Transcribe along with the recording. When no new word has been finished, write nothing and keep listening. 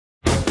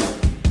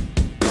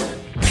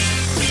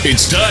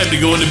It's time to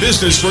go into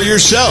business for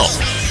yourself.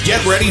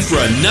 Get ready for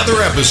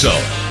another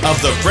episode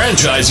of the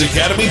Franchise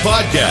Academy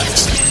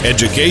Podcast.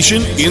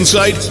 Education,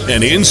 insight,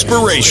 and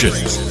inspiration.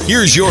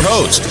 Here's your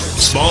host,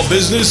 small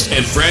business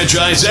and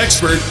franchise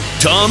expert,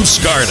 Tom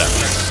Scarda.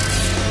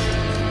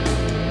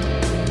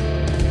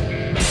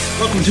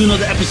 Welcome to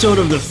another episode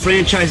of the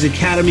Franchise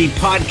Academy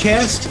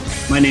Podcast.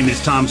 My name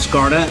is Tom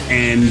Scarda,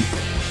 and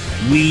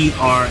we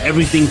are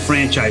everything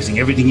franchising,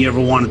 everything you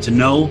ever wanted to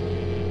know.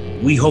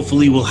 We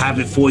hopefully will have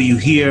it for you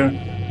here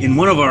in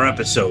one of our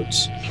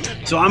episodes.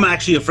 So I'm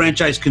actually a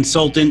franchise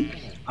consultant.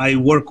 I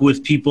work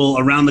with people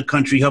around the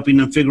country, helping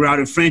them figure out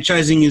if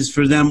franchising is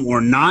for them or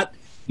not.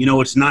 You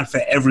know, it's not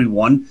for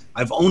everyone.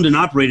 I've owned and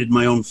operated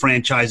my own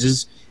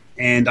franchises,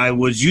 and I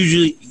was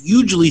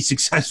hugely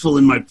successful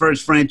in my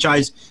first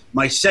franchise.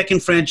 My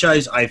second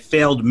franchise, I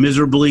failed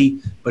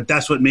miserably, but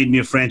that's what made me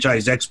a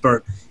franchise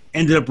expert.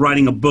 Ended up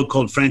writing a book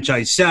called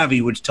Franchise Savvy,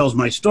 which tells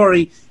my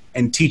story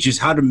and teaches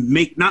how to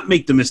not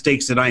make the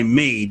mistakes that I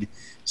made.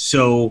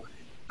 So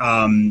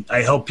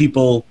I help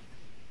people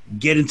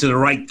get into the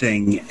right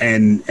thing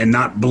and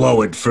not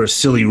blow it for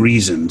silly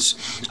reasons.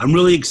 I'm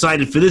really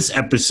excited for this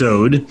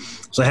episode.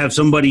 So I have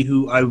somebody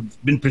who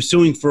I've been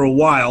pursuing for a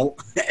while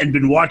and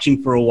been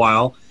watching for a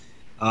while,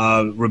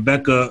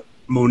 Rebecca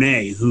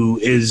Monet, who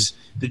is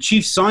the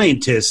chief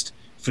scientist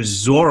for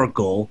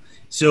Zoracle.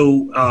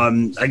 So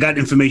I got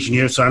information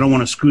here, so I don't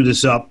want to screw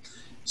this up.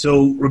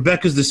 So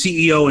Rebecca's the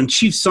CEO and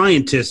chief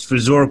scientist for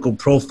Zoracle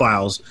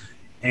Profiles.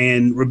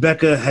 And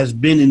Rebecca has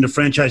been in the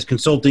franchise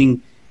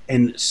consulting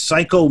and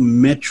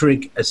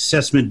psychometric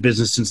assessment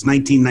business since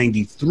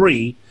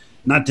 1993.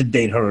 Not to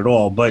date her at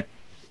all, but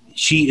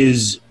she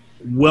is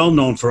well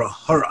known for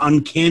her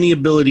uncanny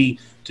ability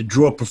to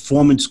draw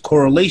performance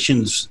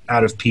correlations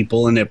out of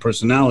people and their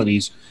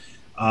personalities.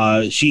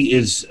 She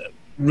is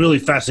really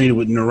fascinated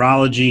with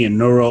neurology and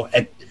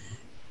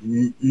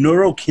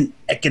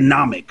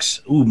neuroeconomics.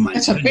 Ooh, my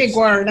That's goodness. a big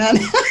word, huh?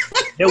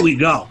 There we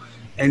go.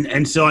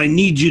 And so I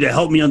need you to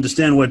help me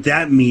understand what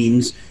that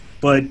means.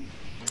 But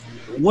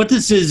what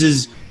this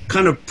is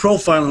kind of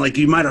profiling, like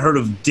you might have heard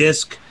of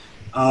DISC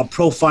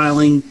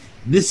profiling.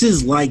 This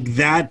is like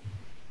that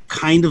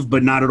kind of,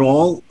 but not at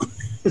all.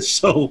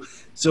 So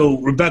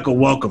Rebecca,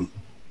 welcome.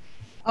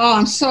 Oh,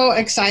 I'm so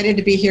excited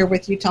to be here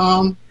with you,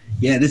 Tom.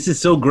 Yeah, this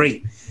is so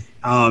great.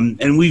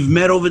 And we've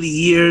met over the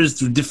years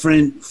through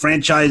different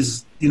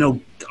franchise,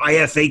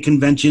 IFA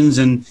conventions.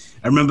 And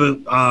I remember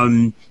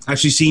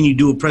actually seeing you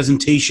do a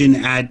presentation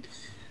at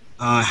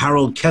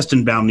Harold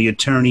Kestenbaum, the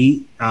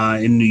attorney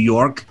in New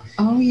York.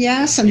 Oh,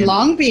 yes, and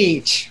Long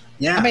Beach.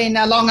 Yeah. I mean,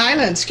 Long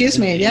Island, excuse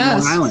me,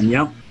 yes. Long Island,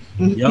 yep.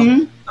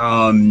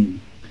 Mm-hmm. Yep.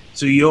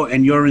 So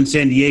you're in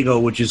San Diego,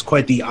 which is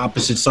quite the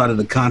opposite side of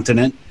the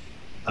continent.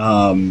 But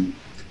I'm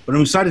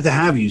excited to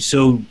have you.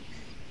 So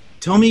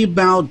tell me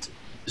about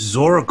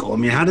Zoracle. I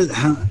mean,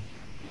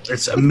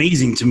 it's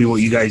amazing to me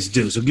what you guys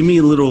do. So give me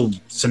a little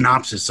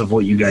synopsis of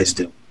what you guys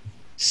do.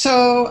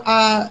 So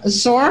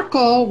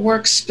Zoracle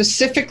works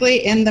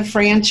specifically in the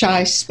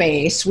franchise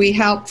space. We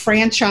help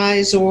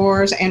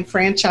franchisors and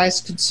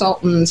franchise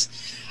consultants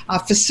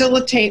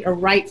facilitate a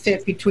right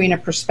fit between a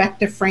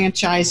prospective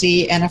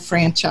franchisee and a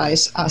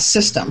franchise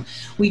system.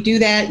 We do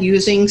that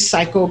using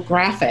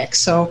psychographics.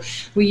 So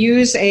we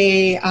use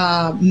a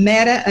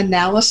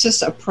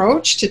meta-analysis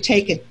approach to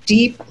take a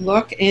deep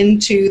look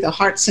into the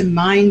hearts and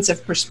minds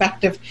of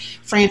prospective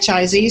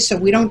franchisees. So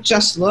we don't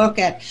just look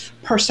at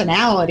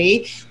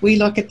personality, we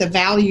look at the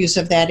values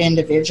of that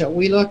individual.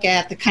 We look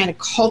at the kind of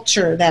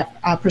culture that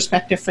a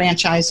prospective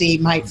franchisee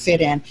might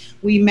fit in.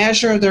 We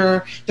measure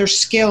their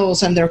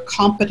skills and their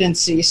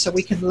competencies so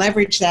we can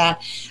leverage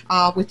that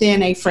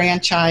within a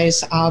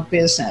franchise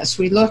business.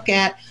 We look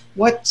at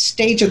what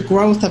stage of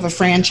growth of a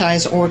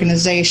franchise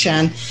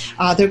organization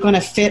they're going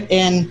to fit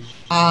in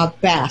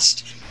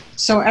best.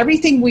 So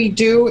everything we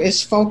do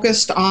is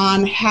focused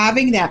on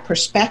having that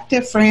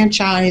prospective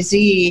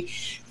franchisee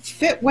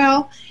fit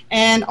well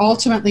and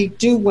ultimately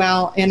do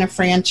well in a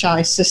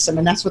franchise system.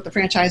 And that's what the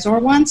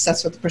franchisor wants.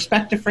 That's what the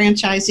prospective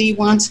franchisee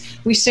wants.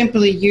 We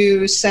simply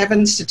use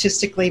 7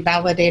 statistically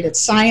validated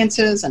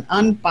sciences, an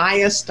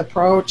unbiased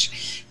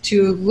approach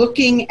to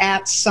looking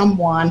at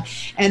someone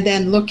and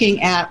then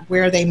looking at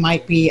where they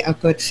might be a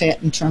good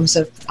fit in terms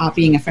of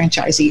being a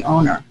franchisee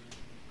owner.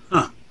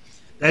 Huh.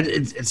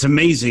 It's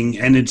amazing.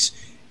 And it's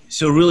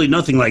so really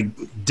nothing like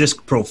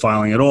DISC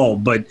profiling at all.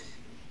 But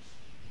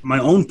my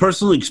own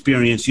personal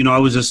experience, I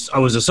was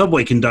a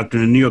subway conductor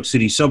in the New York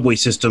City subway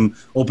system,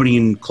 opening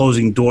and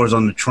closing doors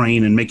on the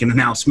train and making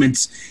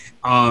announcements.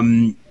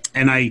 And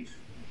I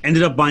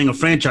ended up buying a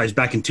franchise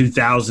back in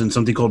 2000,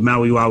 something called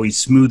Maui Wowie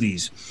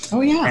Smoothies.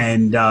 Oh, yeah.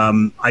 And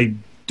I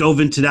dove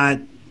into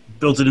that,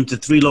 built it into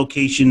 3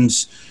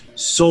 locations,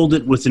 sold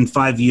it within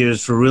 5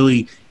 years for a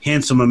really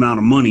handsome amount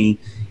of money,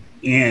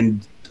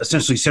 and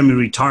essentially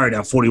semi-retired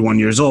at 41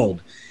 years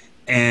old.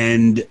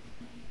 And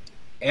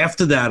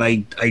after that,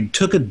 I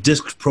took a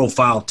DISC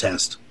profile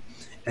test,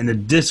 and the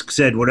DISC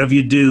said, whatever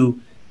you do,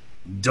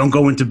 don't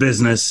go into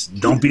business,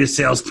 don't be a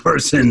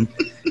salesperson.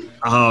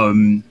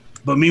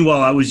 But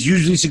meanwhile, I was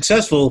hugely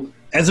successful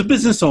as a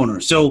business owner.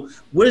 So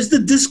where's the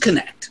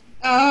disconnect?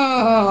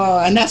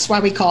 Oh, and that's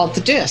why we call it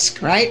the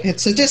disc, right?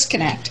 It's a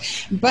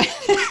disconnect. But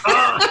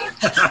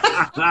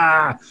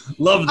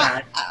love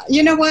that.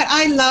 You know what?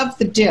 I love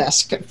the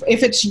disc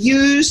if it's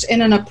used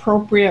in an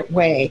appropriate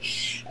way.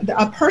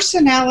 A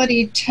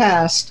personality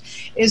test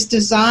is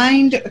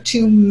designed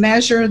to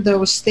measure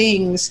those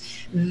things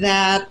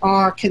that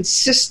are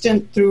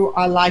consistent through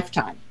our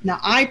lifetime. Now,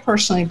 I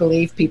personally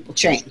believe people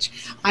change.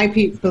 I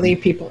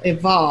believe people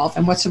evolve,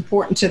 and what's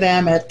important to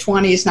them at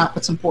 20 is not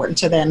what's important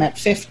to them at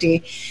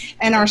 50.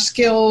 And our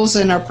skills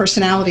and our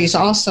personalities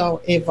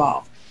also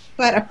evolve.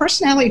 But a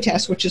personality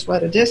test, which is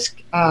what a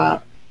DISC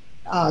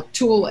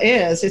tool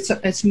is,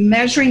 it's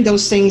measuring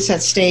those things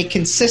that stay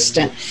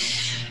consistent.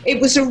 It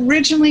was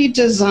originally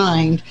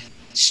designed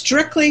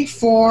strictly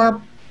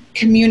for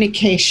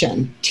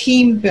communication,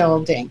 team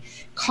building,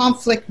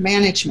 conflict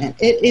management.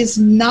 It is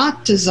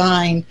not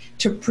designed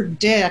to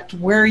predict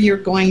where you're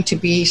going to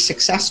be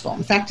successful.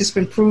 In fact, it's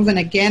been proven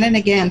again and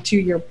again, to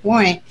your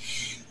point.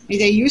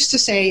 They used to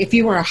say if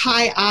you were a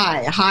high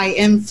I, a high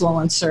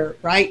influencer,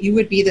 right, you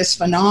would be this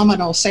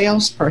phenomenal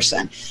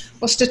salesperson.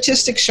 Well,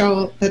 statistics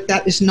show that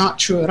that is not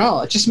true at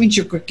all. It just means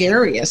you're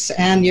gregarious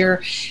and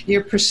you're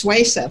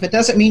persuasive. It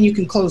doesn't mean you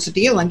can close a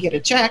deal and get a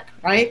check,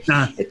 right?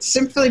 It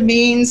simply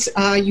means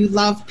you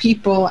love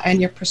people and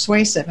you're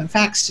persuasive. In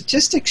fact,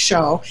 statistics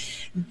show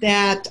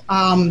that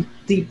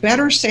the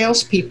better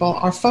salespeople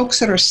are folks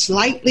that are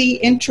slightly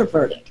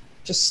introverted.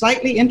 Just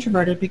slightly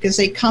introverted, because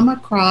they come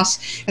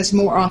across as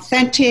more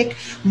authentic,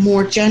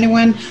 more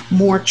genuine,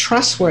 more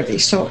trustworthy.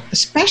 So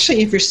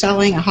especially if you're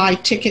selling a high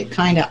ticket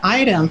kind of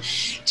item,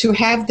 to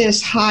have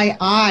this high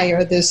I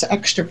or this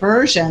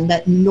extroversion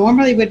that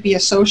normally would be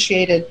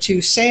associated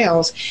to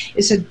sales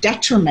is a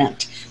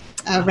detriment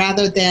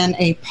rather than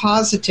a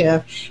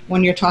positive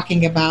when you're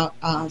talking about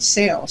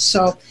sales.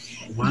 So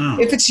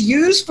if it's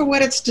used for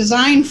what it's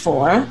designed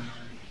for,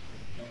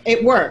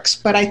 it works,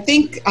 but I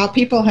think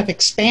people have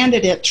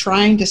expanded it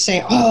trying to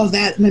say, oh,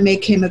 that would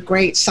make him a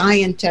great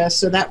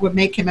scientist, or that would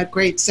make him a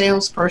great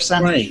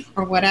salesperson, right,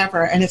 or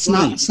whatever. And it's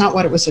not. It's not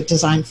what it was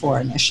designed for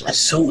initially. That's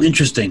so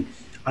interesting.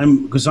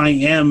 Because I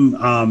am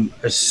a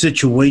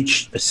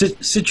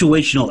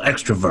situational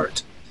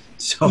extrovert.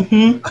 So, I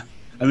mean,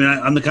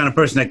 I'm the kind of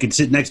person that could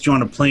sit next to you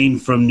on a plane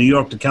from New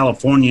York to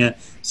California,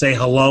 say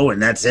hello, and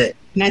that's it.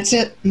 And that's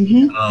it.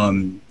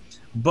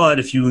 But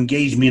if you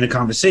engage me in a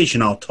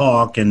conversation, I'll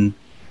talk and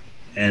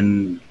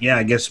yeah,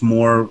 I guess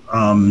more,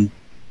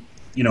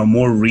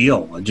 more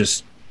real.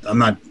 I'm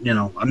not,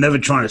 I'm never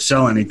trying to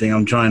sell anything.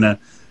 I'm trying to,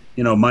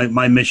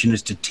 my mission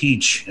is to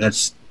teach.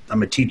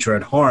 I'm a teacher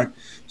at heart.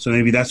 So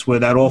maybe that's where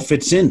that all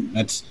fits in.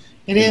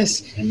 It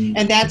is.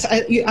 And that's,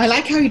 I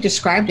like how you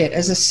described it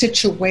as a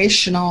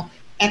situational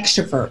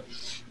extrovert,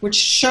 which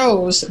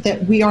shows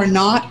that we are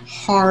not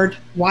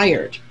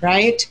hardwired,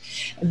 right?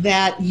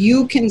 That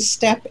you can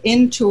step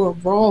into a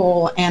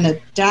role and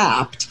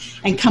adapt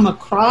and come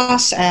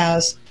across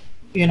as,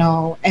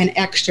 an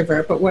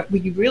extrovert. But what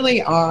we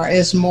really are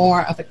is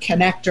more of a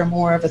connector,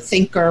 more of a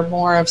thinker,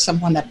 more of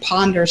someone that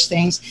ponders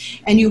things.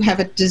 And you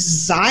have a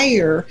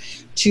desire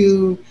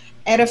to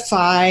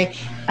edify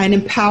and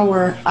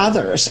empower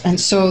others. And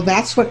so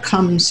that's what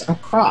comes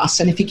across.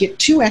 And if you get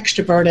too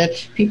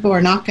extroverted, people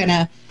are not going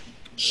to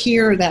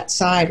hear that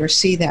side or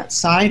see that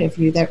side of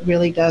you that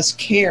really does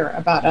care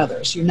about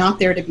others. You're not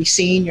there to be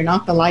seen. You're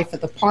not the life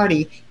of the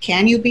party.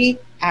 Can you be?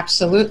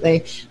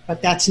 Absolutely.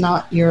 But that's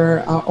not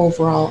your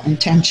overall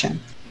intention.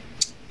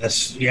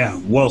 That's,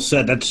 well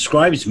said. That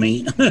describes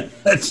me.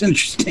 That's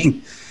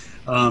interesting.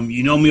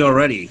 You know me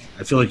already.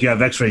 I feel like you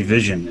have X-ray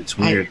vision. It's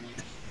weird.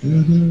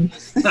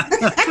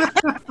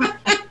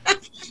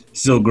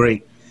 So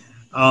great.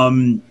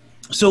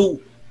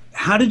 So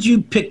how did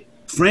you pick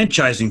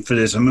franchising for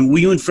this? I mean, were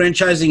you in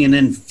franchising and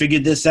then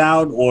figured this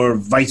out, or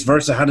vice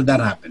versa? How did that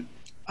happen?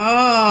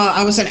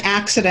 I was an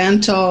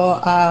accidental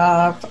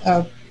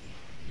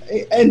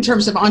in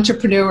terms of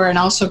entrepreneur and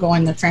also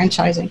going to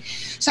franchising.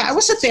 So I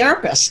was a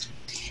therapist,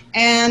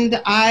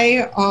 and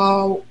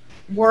I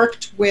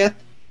worked with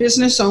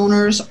business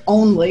owners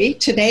only.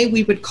 Today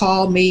we would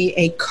call me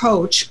a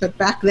coach, but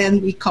back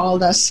then we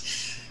called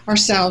ourselves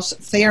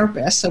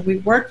therapists. So we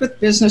worked with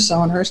business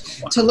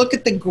owners to look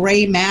at the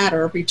gray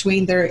matter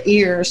between their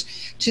ears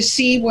to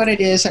see what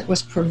it is that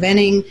was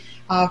preventing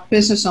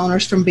business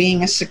owners from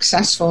being as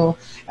successful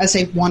as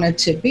they wanted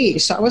to be.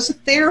 So I was a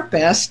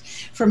therapist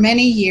for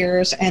many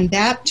years, and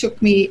that took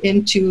me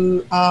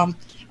into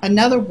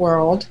another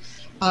world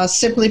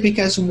simply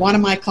because one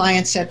of my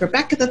clients said,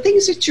 Rebecca, the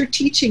things that you're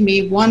teaching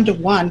me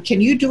one-to-one, can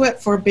you do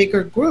it for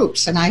bigger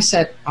groups? And I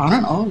said, I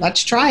don't know,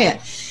 let's try it.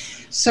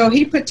 So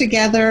he put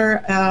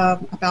together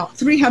about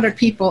 300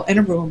 people in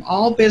a room,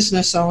 all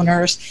business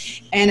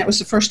owners, and it was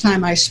the first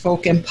time I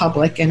spoke in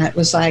public, and it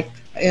was like,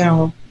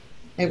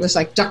 it was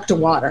like duck to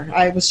water.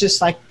 I was just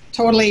like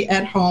totally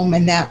at home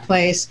in that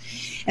place.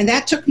 And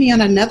that took me on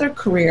another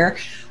career,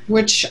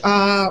 which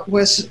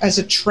was as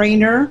a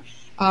trainer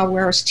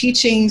where I was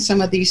teaching some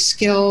of these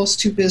skills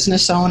to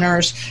business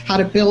owners, how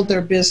to build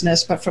their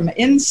business, but from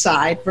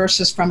inside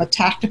versus from a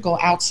tactical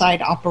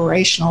outside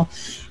operational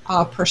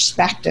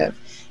perspective.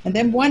 And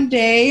then one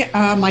day,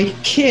 my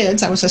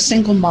kids, I was a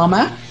single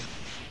mama,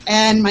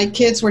 and my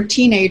kids were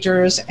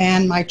teenagers,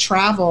 and my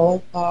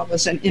travel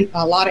was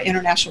a lot of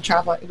international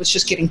travel. It was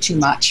just getting too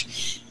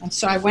much. And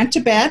so I went to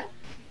bed,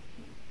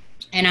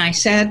 and I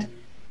said,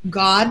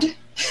 God,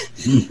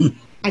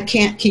 I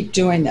can't keep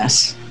doing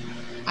this.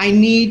 I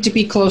need to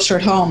be closer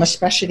at home,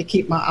 especially to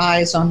keep my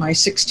eyes on my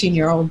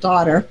 16-year-old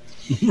daughter.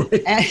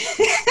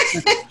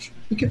 Right.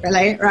 You can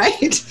relate,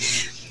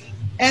 right?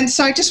 And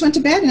so I just went to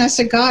bed and I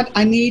said, God,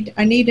 I need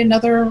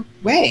another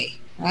way,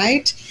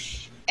 right?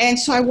 And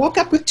so I woke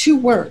up with 2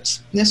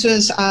 words. This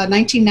was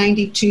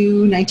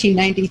 1992,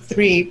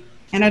 1993,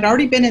 and I'd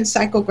already been in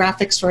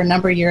psychographics for a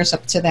number of years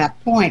up to that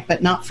point,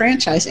 but not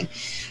franchising.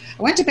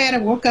 I went to bed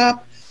and woke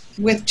up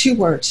with 2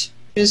 words,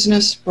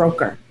 business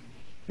broker.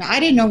 Now, I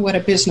didn't know what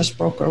a business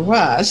broker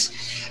was,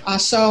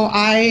 so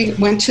I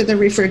went to the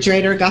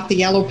refrigerator, got the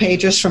yellow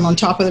pages from on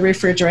top of the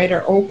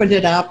refrigerator, opened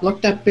it up,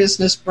 looked up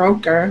business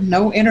broker,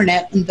 no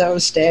internet in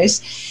those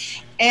days,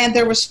 and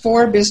there was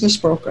 4 business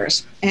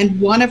brokers, and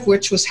one of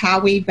which was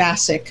Howie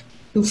Bassick,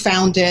 who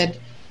founded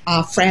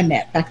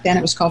FranNet. Back then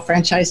it was called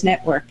Franchise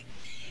Network.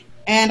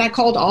 And I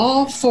called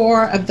all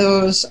 4 of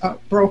those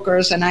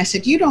brokers, and I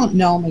said, you don't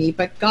know me,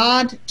 but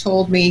God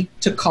told me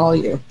to call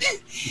you.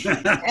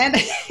 and,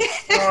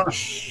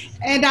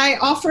 and I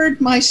offered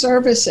my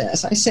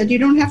services. I said, you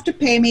don't have to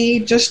pay me,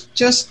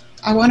 just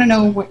I want to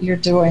know what you're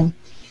doing.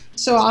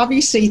 So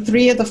obviously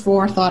 3 of the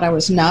 4 thought I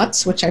was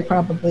nuts, which I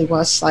probably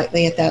was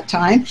slightly at that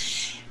time,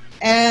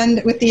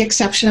 and with the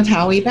exception of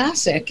Howie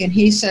Bassick. And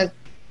he said,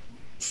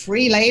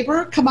 free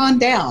labor, come on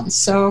down.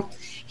 So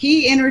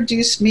he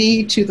introduced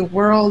me to the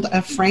world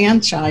of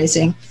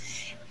franchising.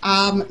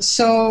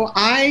 So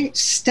I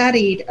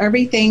studied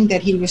everything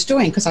that he was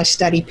doing because I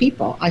study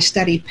people. I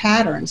studied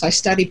patterns. I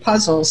study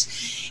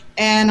puzzles.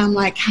 And I'm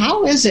like,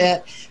 how is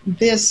it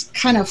this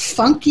kind of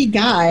funky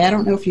guy, I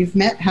don't know if you've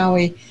met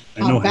Howie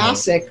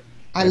Bassick.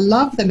 I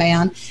love the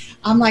man.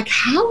 I'm like,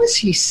 how is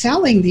he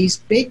selling these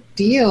big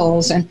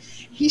deals? And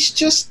he's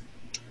just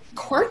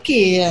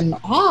quirky and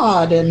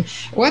odd. And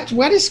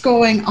what is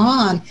going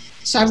on?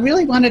 So I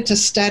really wanted to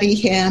study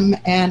him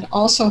and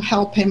also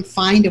help him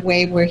find a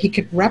way where he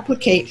could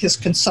replicate his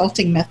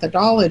consulting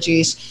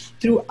methodologies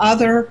through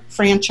other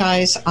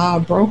franchise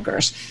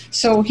brokers.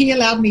 So he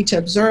allowed me to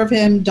observe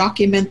him,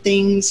 document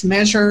things,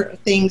 measure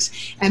things,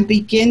 and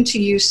begin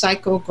to use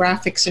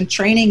psychographics and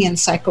training in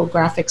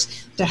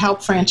psychographics to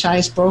help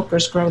franchise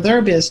brokers grow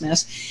their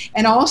business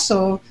and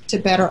also to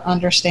better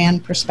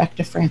understand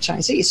prospective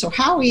franchisees. So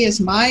Howie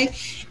is my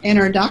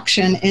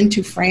introduction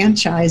into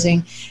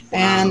franchising,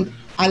 and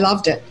I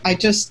loved it.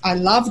 I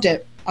loved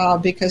it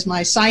because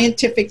my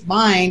scientific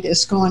mind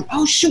is going,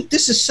 oh, shoot,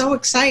 this is so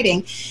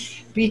exciting,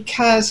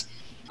 because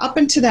up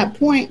until that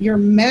point, you're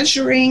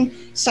measuring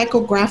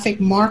psychographic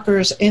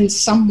markers in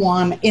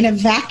someone in a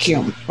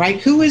vacuum, right?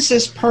 Who is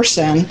this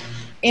person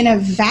in a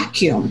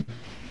vacuum?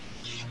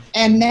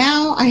 And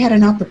now I had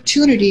an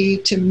opportunity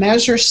to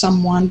measure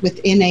someone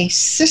within a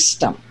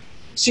system.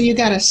 So you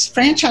got a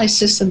franchise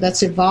system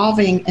that's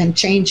evolving and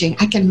changing.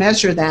 I can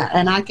measure that,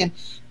 and I can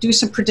do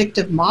some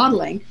predictive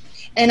modeling,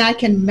 and I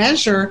can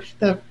measure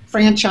the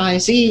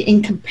franchisee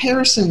in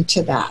comparison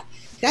to that.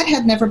 That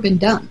had never been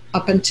done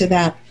up until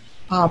that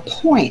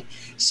point.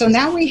 So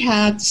now we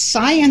had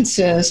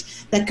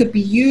sciences that could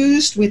be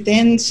used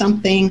within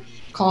something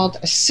called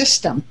a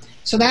system.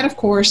 So that, of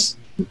course,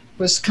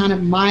 was kind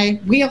of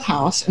my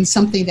wheelhouse and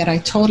something that I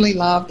totally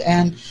loved,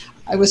 and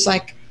I was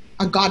like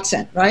a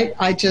godsend, right?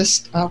 I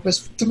just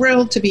was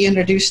thrilled to be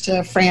introduced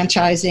to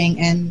franchising,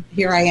 and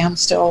here I am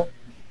still,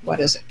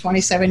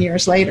 27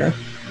 years later.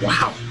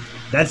 Wow.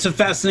 That's a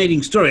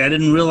fascinating story. I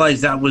didn't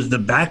realize that was the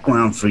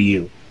background for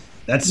you.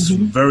 That's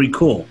very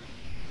cool.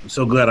 I'm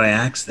so glad I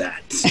asked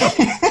that.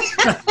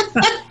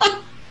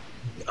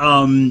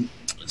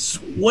 So,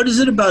 what is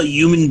it about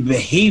human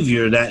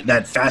behavior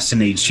that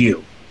fascinates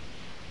you?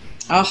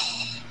 Oh,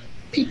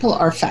 people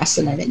are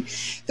fascinating.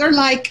 They're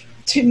like,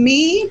 to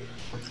me,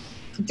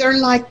 they're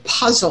like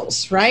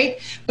puzzles, right?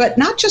 But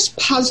not just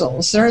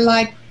puzzles. They're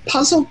like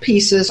puzzle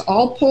pieces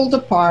all pulled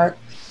apart,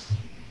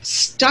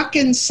 stuck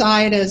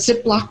inside a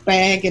Ziploc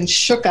bag and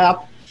shook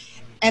up,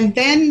 and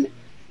then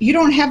you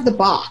don't have the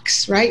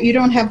box, right? You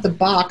don't have the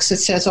box that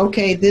says,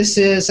 okay, this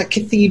is a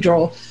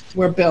cathedral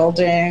we're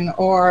building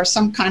or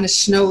some kind of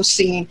snow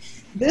scene.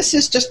 This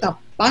is just a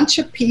bunch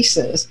of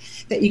pieces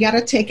that you got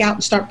to take out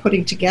and start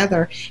putting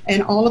together,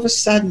 and all of a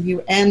sudden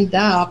you end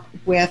up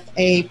with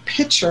a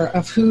picture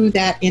of who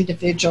that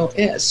individual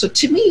is. So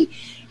to me,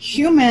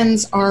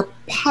 humans are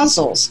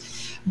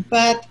puzzles,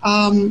 but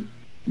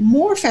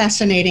more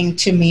fascinating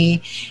to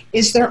me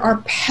is there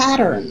are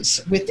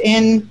patterns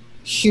within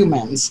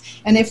humans.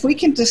 And if we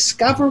can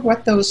discover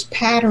what those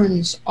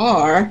patterns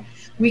are,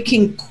 we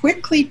can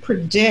quickly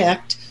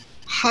predict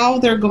how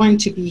they're going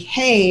to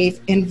behave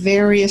in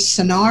various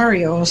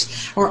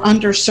scenarios or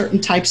under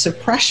certain types of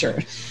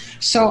pressure.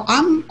 So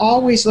I'm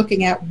always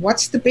looking at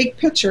what's the big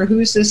picture,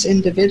 who's this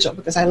individual,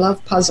 because I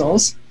love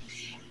puzzles.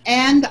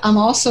 And I'm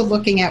also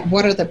looking at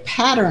what are the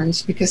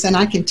patterns, because then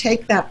I can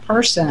take that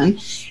person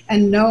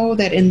and know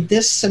that in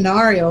this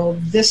scenario,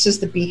 this is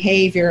the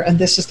behavior and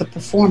this is the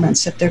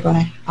performance that they're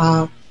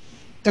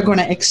going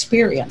to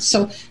experience.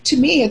 So to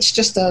me,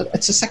 it's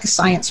like a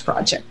science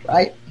project,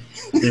 right?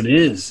 It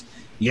is.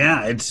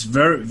 Yeah, it's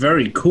very,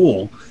 very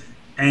cool.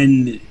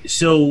 And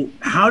so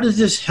how does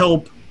this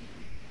help?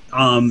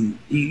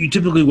 You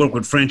typically work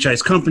with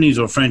franchise companies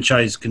or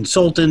franchise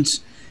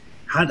consultants.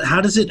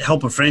 How does it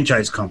help a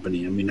franchise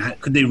company? I mean,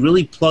 could they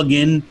really plug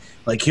in,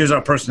 like, here's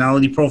our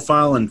personality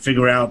profile and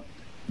figure out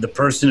the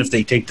person if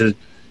they take do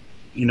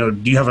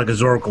you have like a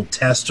Zoracle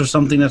test or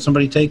something that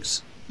somebody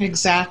takes?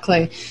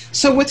 Exactly.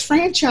 So with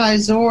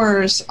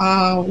franchisors,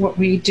 what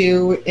we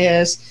do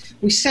is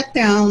we sit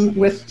down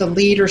with the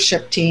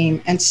leadership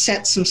team and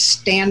set some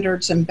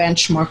standards and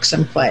benchmarks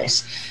in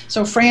place.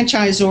 So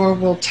franchisor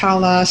will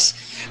tell us,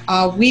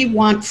 we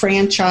want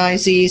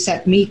franchisees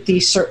that meet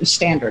these certain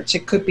standards.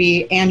 It could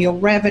be annual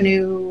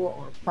revenue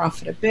or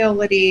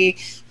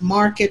profitability,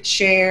 market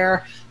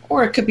share,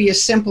 or it could be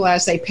as simple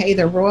as they pay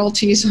their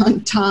royalties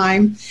on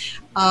time.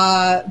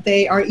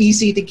 They are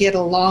easy to get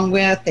along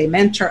with. They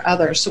mentor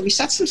others. So we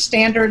set some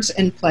standards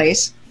in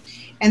place.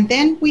 And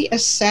then we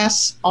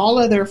assess all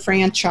of their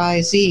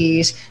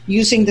franchisees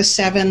using the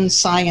 7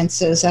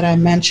 sciences that I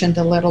mentioned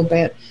a little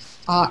bit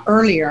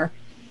earlier.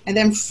 And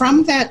then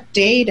from that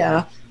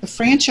data, the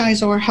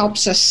franchisor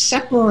helps us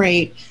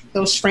separate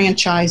those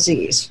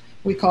franchisees.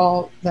 We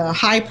call the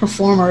high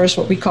performers,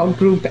 what we call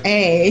Group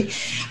A,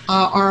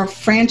 are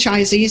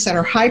franchisees that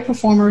are high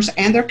performers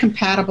and they're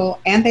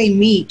compatible and they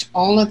meet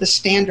all of the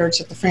standards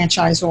that the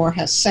franchisor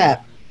has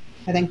set.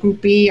 And then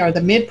Group B are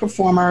the mid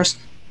performers.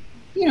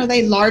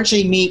 They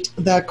largely meet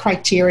the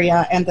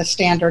criteria and the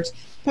standards,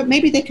 but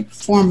maybe they could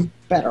perform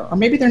better, or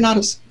maybe they're not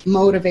as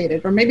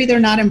motivated, or maybe they're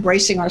not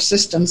embracing our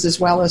systems as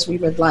well as we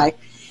would like.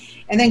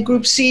 And then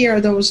Group C are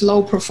those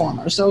low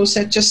performers, those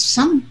that just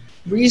some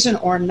reason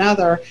or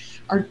another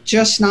are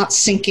just not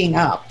syncing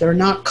up. They're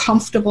not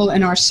comfortable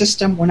in our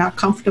system. We're not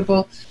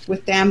comfortable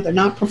with them. They're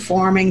not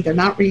performing. They're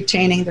not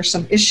retaining. There's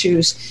some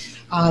issues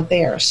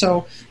there.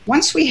 So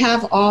once we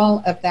have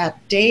all of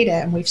that data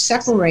and we've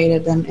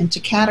separated them into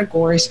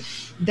categories,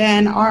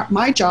 then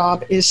my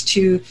job is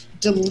to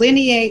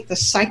delineate the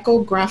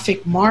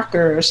psychographic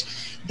markers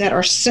that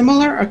are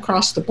similar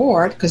across the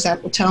board, because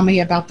that will tell me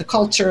about the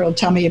culture, it'll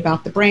tell me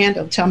about the brand,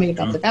 it'll tell me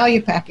about the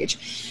value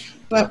package.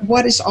 But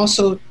what is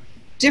also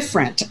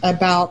different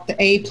about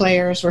the A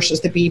players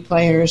versus the B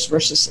players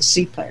versus the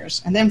C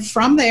players. And then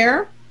from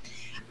there,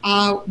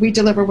 we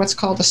deliver what's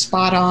called a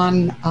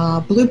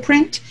SpotOn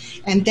blueprint,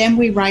 and then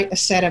we write a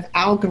set of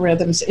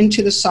algorithms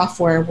into the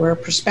software where a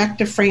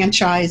prospective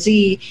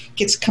franchisee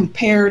gets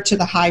compared to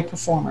the high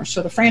performer.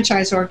 So the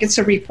franchisor gets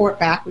a report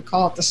back. We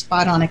call it the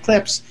SpotOn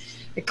eclipse.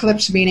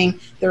 Eclipse meaning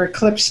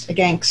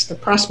the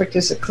prospect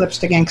is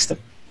eclipsed against the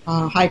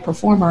high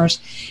performers,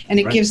 and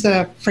it gives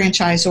the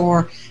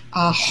franchisor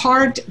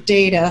hard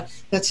data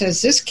that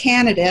says this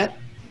candidate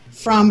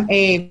from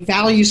a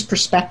values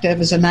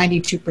perspective is a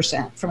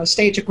 92%. From a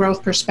stage of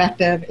growth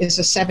perspective is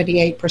a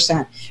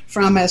 78%.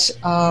 From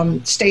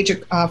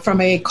a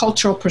from a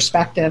cultural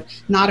perspective,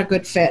 not a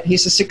good fit.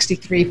 He's a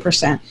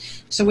 63%.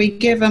 So we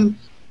give them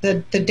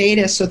the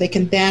data so they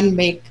can then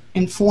make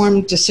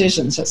informed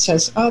decisions that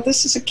says, oh,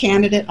 this is a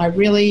candidate I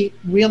really,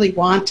 really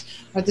want,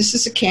 or this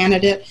is a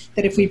candidate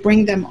that if we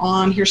bring them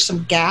on, here's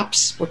some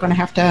gaps. We're going to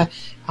have to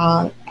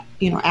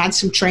add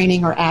some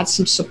training or add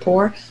some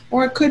support.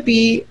 Or it could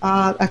be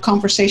a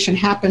conversation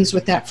happens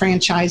with that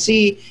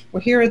franchisee,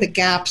 well, here are the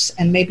gaps,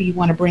 and maybe you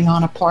want to bring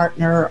on a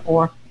partner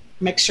or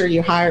make sure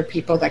you hire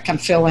people that can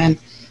fill in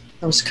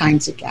those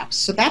kinds of gaps.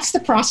 So that's the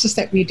process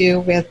that we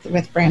do with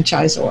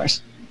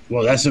franchisors.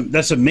 Well,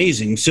 that's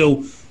amazing.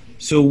 So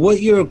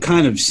what you're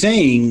kind of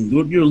saying,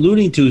 what you're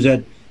alluding to is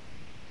that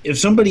if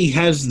somebody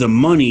has the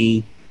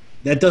money,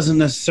 that doesn't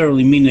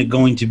necessarily mean they're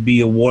going to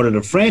be awarded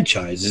a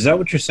franchise. Is that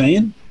what you're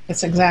saying?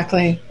 That's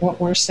exactly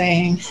what we're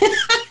saying.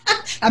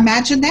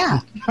 Imagine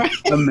that.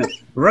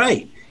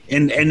 Right.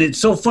 And it's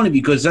so funny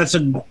because that's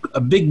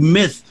a big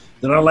myth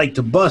that I like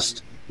to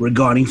bust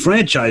regarding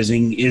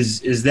franchising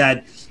is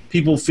that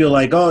people feel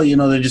like, oh,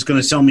 they're just going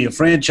to sell me a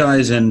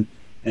franchise and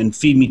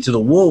feed me to the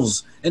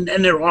wolves. And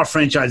there are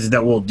franchises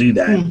that will do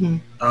that.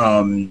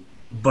 Mm-hmm.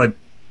 But,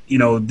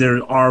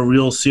 there are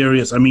real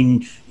serious. I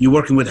mean, you're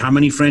working with how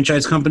many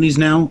franchise companies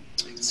now?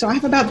 So I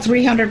have about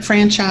 300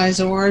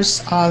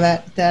 franchisors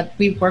that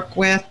we work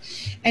with.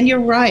 And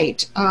you're right.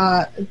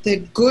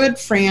 The good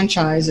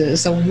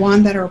franchises, the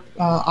one that are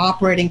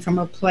operating from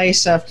a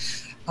place of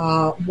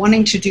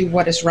wanting to do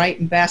what is right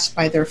and best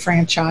by their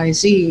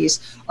franchisees,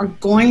 are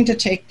going to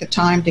take the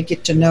time to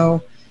get to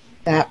know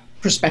that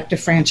prospective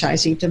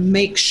franchisee to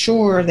make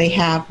sure they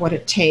have what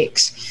it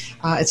takes.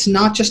 It's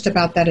not just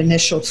about that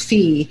initial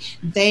fee.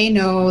 They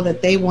know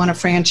that they want a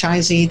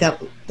franchisee that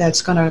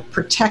that's going to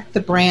protect the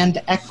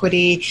brand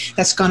equity,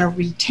 that's going to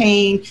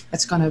retain,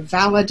 that's going to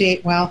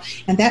validate well.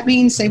 And that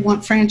means they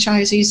want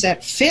franchisees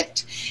that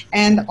fit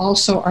and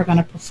also are going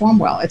to perform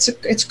well.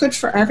 It's good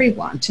for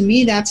everyone. To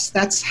me,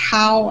 that's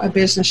how a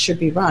business should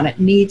be run. It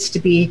needs to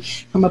be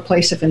from a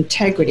place of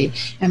integrity.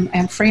 And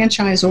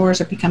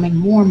franchisors are becoming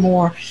more and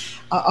more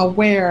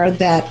aware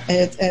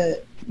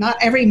that not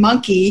every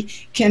monkey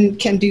can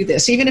do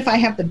this. Even if I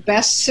have the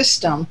best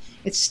system,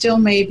 it still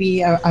may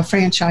be a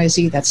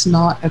franchisee that's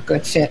not a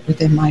good fit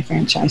within my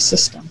franchise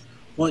system.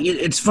 Well,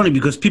 it's funny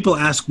because people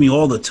ask me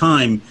all the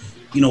time,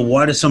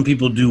 why do some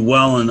people do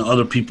well and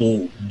other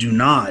people do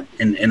not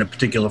in a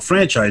particular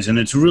franchise? And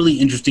it's a really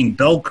interesting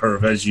bell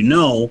curve, as you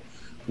know,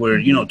 where,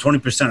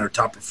 20% are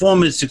top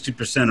performers,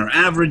 60% are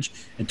average,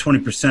 and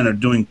 20% are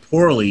doing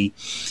poorly.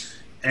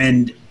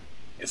 And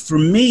for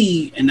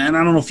me, and I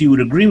don't know if you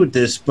would agree with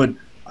this, but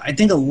I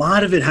think a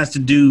lot of it has to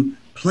do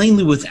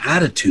plainly with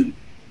attitude,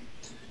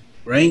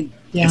 right?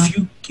 Yeah.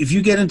 If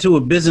you get into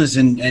a business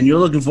and you're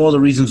looking for all the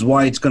reasons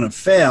why it's going to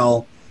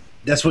fail,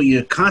 that's what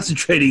you're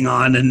concentrating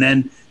on, and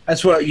then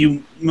that's what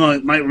you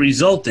might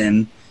result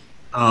in.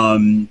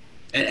 And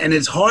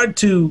it's hard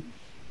to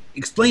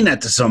explain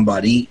that to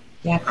somebody.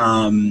 Yeah.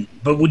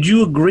 But would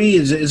you agree?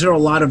 Is there a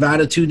lot of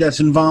attitude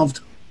that's involved?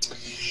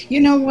 You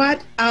know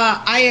what?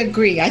 I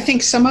agree. I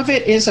think some of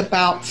it is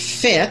about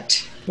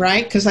fit,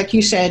 right? Because like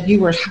you said, you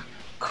were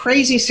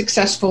crazy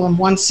successful in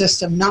one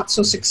system, not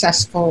so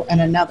successful in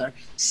another.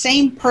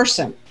 Same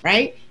person,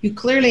 right? You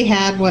clearly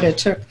had what it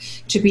took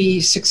to be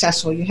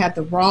successful. You had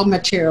the raw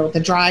material, the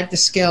drive, the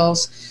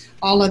skills,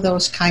 all of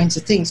those kinds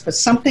of things. But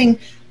something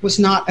was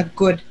not a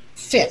good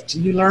fit.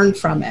 You learn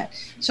from it.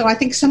 So I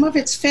think some of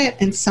it's fit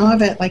and some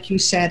of it, like you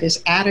said,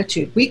 is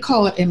attitude. We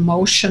call it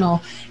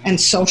emotional and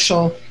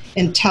social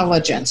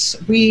intelligence.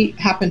 We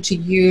happen to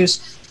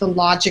use the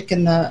logic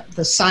and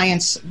the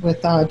science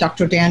with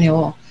Dr.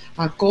 Daniel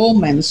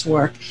Goleman's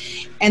work.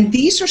 And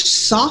these are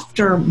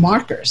softer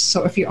markers.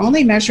 So if you're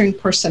only measuring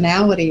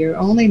personality, you're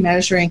only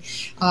measuring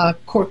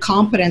core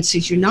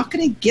competencies, you're not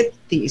going to get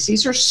these.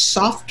 These are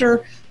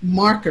softer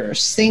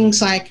markers,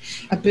 things like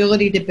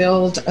ability to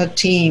build a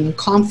team,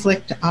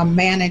 conflict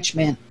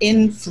management,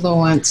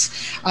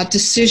 influence,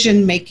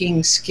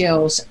 decision-making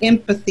skills,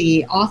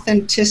 empathy,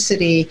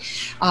 authenticity,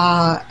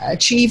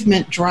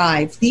 achievement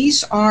drive.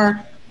 These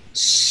are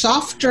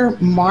softer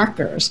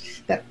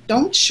markers that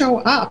don't show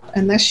up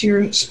unless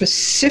you're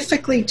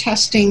specifically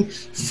testing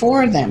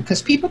for them,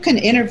 because people can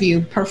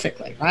interview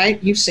perfectly,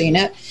 right? You've seen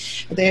it.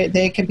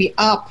 They can be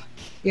up.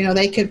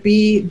 They could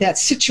be that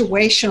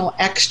situational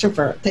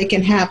extrovert. They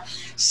can have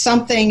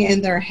something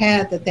in their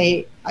head that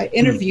they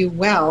interview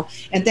well,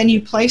 and then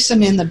you place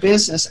them in the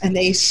business and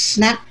they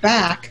snap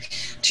back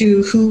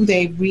to who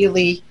they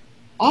really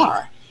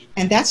are.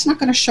 And that's not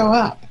going to show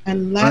up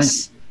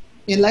unless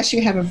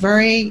you have a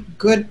very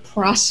good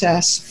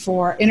process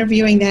for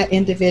interviewing that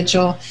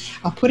individual,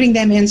 putting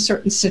them in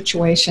certain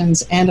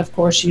situations, and of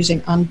course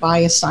using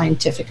unbiased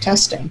scientific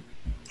testing.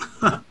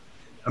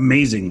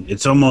 Amazing.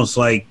 It's almost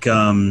like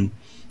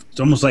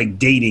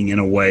dating in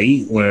a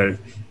way, where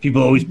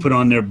people always put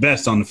on their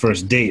best on the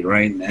first date,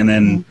 right? And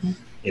then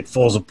it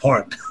falls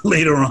apart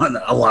later on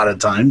a lot of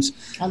times.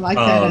 I like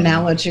that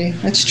analogy.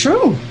 That's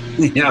true.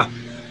 Yeah.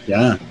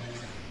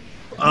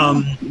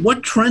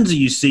 What trends are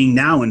you seeing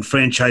now in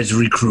franchise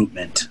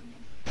recruitment?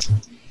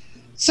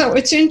 So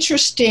it's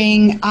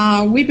interesting.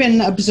 We've been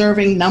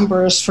observing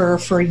numbers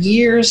for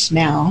years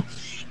now.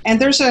 And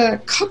there's a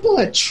couple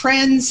of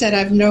trends that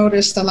I've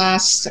noticed the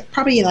last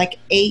probably like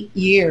 8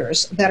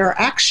 years that are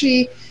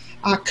actually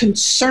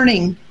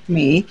concerning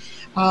me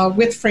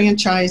with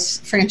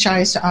franchise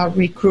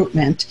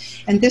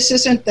recruitment. And this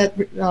isn't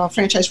that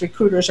franchise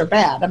recruiters are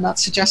bad. I'm not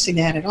suggesting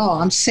that at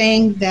all. I'm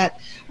saying that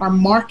our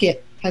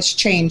market has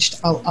changed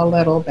a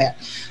little bit.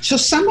 So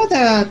some of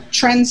the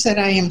trends that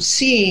I am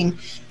seeing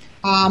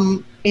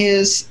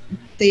is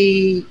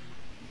the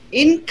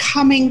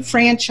incoming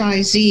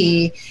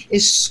franchisee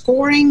is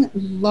scoring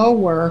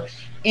lower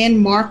in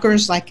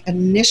markers like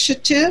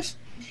initiative,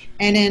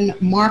 and in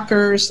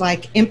markers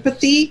like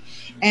empathy,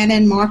 and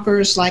in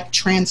markers like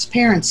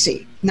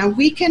transparency. Now,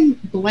 we can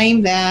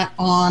blame that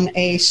on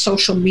a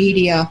social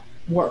media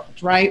world,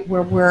 right,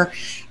 where we're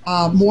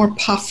more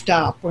puffed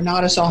up. We're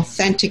not as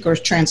authentic or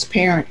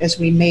transparent as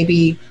we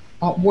maybe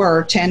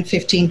were 10,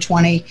 15,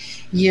 20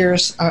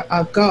 years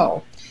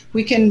ago.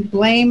 We can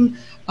blame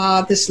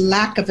this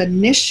lack of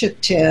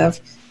initiative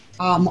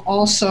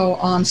also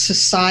on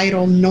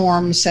societal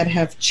norms that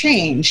have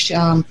changed.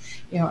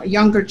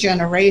 Younger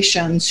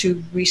generations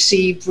who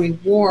receive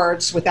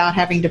rewards without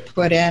having to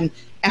put in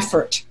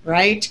effort,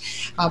 right?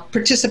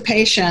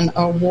 Participation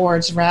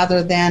awards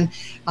rather than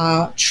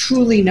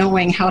truly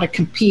knowing how to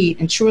compete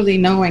and truly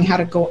knowing how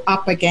to go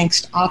up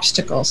against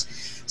obstacles.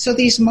 So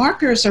these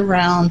markers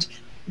around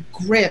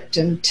grit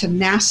and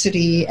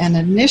tenacity and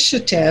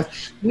initiative,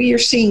 we are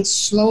seeing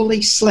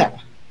slowly slip,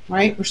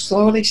 right? We're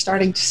slowly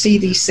starting to see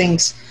these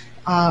things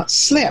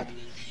slip.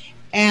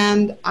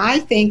 And I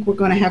think we're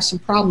going to have some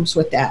problems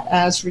with that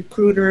as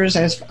recruiters,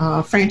 as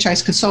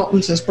franchise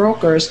consultants, as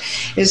brokers,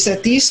 is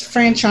that these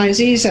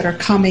franchisees that are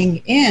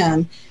coming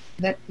in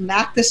that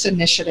lack this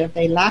initiative,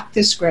 they lack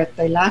this grit,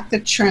 they lack the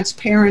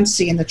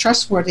transparency and the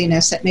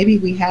trustworthiness that maybe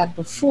we had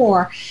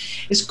before,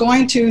 is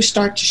going to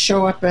start to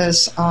show up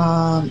as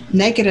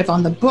negative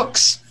on the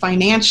books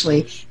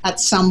financially at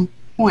some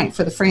point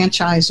for the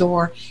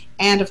franchisor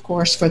and, of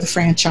course, for the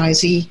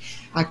franchisee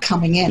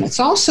coming in. It's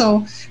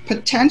also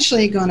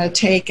potentially going to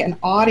take an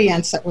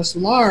audience that was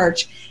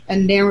large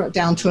and narrow it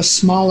down to a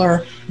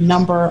smaller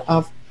number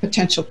of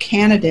potential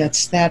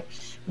candidates that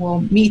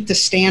will meet the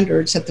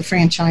standards that the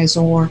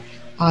franchisor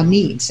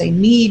needs. They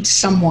need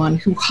someone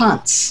who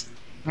hunts,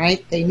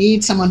 right? They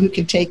need someone who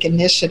can take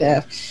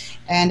initiative.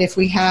 And if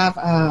we have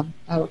a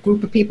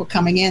group of people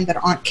coming in that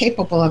aren't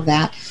capable of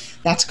that,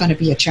 that's going to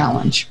be a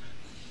challenge.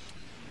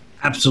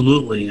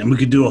 Absolutely. And we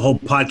could do a whole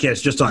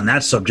podcast just on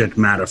that subject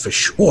matter for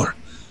sure.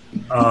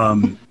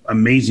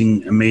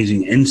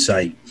 Amazing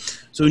insight.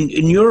 So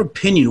in your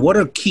opinion, what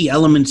are key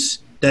elements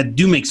that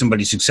do make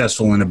somebody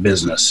successful in a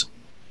business?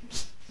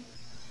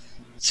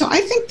 So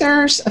I think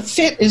a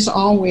fit is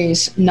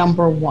always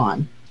number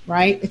one,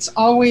 right? It's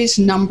always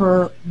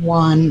number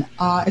one.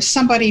 If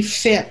somebody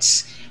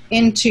fits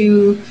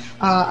into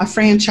a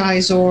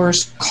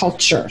franchisor's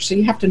culture, so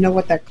you have to know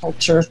what that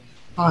culture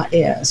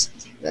is.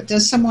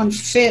 Does someone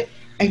fit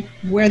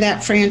where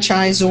that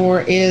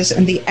franchisor is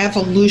and the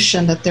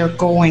evolution that they're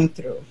going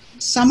through?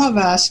 Some of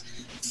us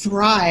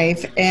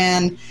thrive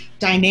in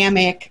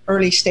dynamic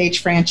early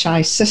stage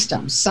franchise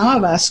systems. Some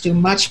of us do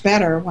much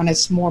better when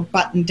it's more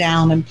buttoned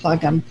down and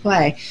plug and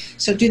play.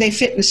 So do they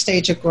fit in the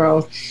stage of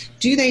growth?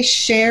 Do they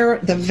share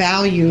the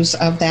values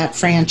of that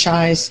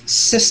franchise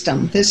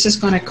system? This is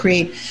going to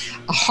create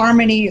a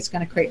harmony. It's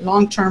going to create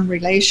long-term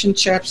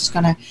relationships. It's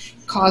going to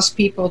cause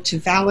people to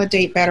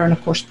validate better and,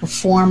 of course,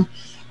 perform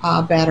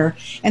better.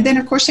 And then,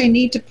 of course, they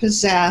need to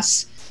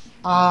possess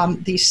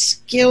the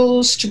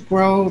skills to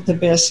grow the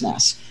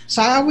business.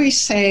 So I always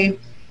say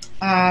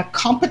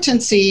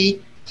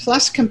competency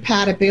plus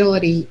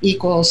compatibility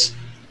equals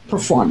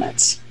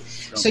performance.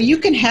 So you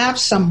can have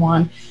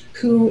someone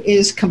who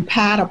is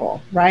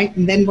compatible, right?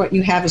 And then what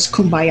you have is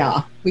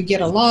kumbaya. We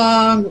get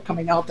along, we're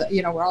coming out,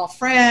 we're all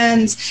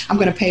friends. I'm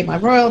going to pay my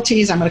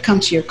royalties. I'm going to come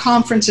to your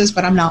conferences,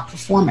 but I'm not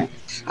performing.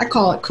 I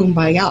call it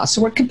kumbaya.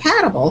 So we're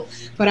compatible,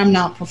 but I'm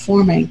not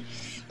performing.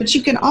 But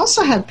you can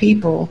also have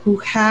people who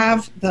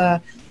have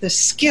the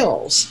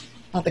skills,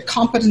 the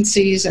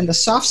competencies and the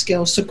soft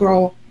skills to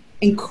grow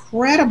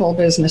incredible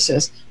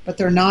businesses, but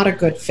they're not a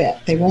good fit.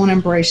 They won't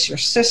embrace your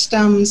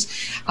systems.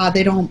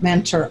 They don't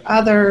mentor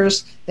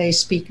others. They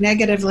speak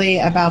negatively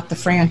about the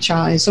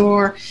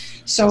franchisor.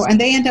 So, and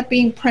they end up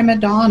being prima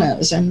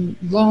donnas and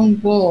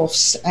lone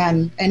wolves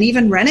and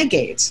even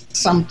renegades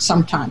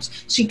sometimes.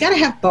 So you got to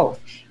have both.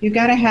 You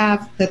got to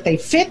have that they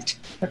fit,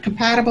 they're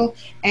compatible,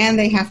 and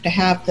they have to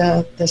have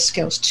the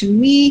skills. To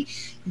me,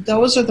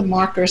 those are the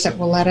markers that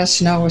will let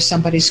us know if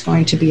somebody's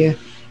going to be a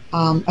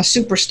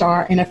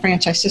superstar in a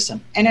franchise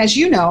system. And as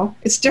you know,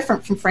 it's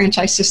different from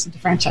franchise system to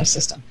franchise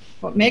system.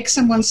 What makes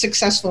someone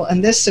successful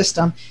in this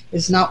system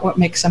is not what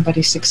makes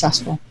somebody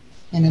successful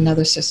in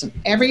another system.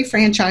 Every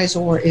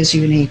franchisor is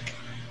unique.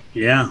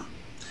 Yeah,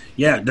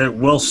 that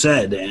well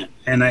said.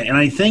 And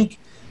I think,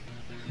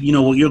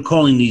 what you're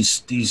calling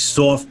these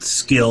soft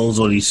skills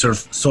or these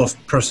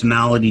soft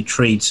personality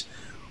traits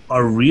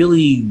are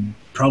really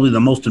probably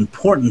the most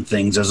important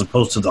things as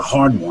opposed to the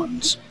hard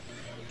ones.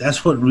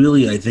 That's what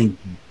really, I think,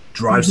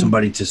 drives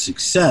somebody to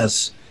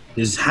success,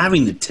 is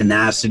having the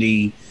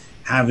tenacity,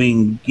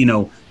 having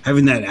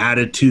that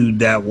attitude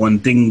that when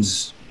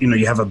things,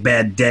 you have a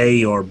bad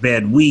day or a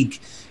bad week,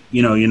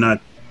 you're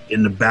not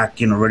in the back,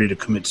 ready to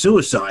commit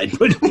suicide,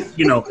 but,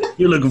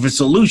 you're looking for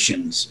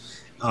solutions.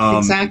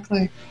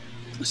 Exactly.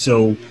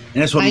 So, and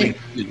that's what makes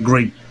a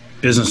great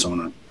business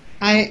owner.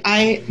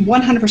 I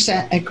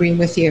 100% agree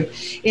with you.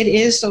 It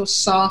is those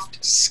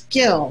soft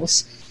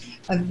skills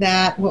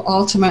that will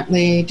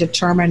ultimately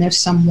determine if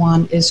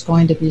someone is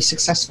going to be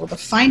successful. The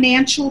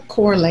financial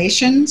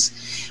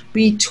correlations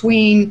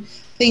between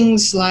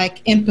things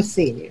like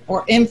empathy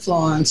or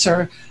influence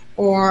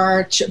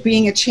or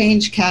being a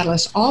change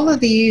catalyst, all of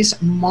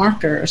these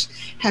markers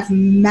have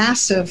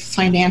massive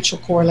financial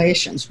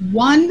correlations.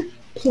 1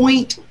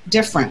 point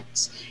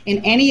difference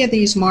in any of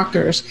these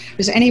markers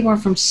is anywhere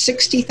from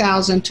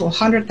 $60,000 to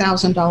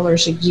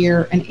 $100,000 a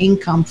year in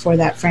income for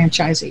that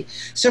franchisee.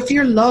 So if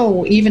you're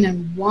low, even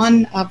in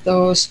one of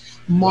those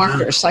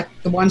markers, like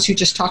the ones you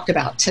just talked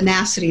about,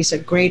 tenacity is a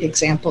great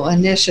example,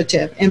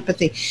 initiative,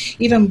 empathy,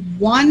 even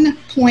 1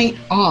 point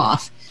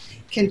off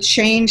can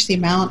change the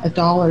amount of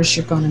dollars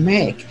you're going to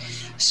make.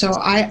 So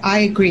I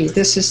agree.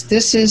 This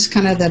is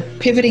kind of the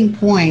pivoting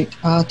point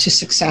to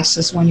success,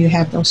 is when you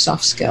have those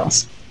soft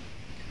skills.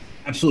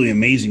 Absolutely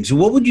amazing. So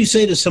what would you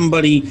say to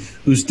somebody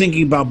who's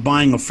thinking about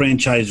buying a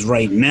franchise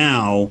right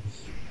now?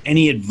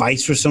 Any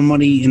advice for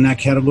somebody in that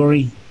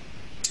category?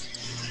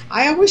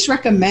 I always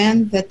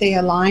recommend that they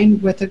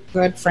align with a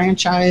good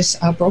franchise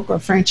broker or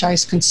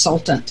franchise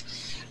consultant.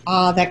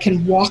 that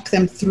can walk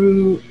them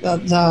through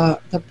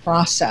the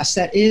process,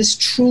 that is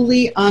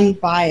truly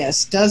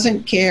unbiased,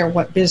 doesn't care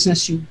what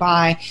business you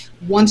buy,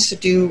 wants to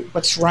do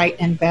what's right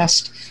and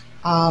best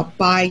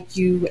by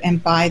you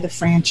and by the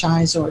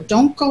franchisor.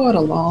 Don't go it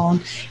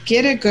alone.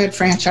 Get a good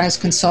franchise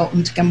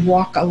consultant who can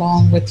walk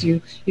along with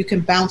you. You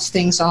can bounce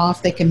things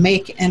off. They can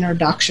make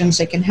introductions.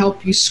 They can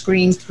help you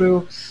screen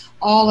through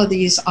all of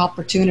these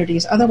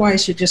opportunities.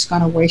 Otherwise, you're just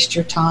going to waste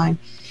your time.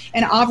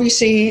 And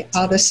obviously,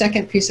 the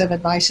second piece of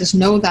advice is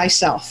know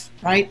thyself,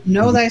 right?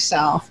 Know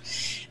thyself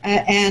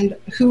and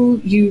who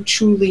you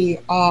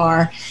truly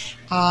are.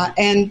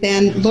 And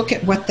then look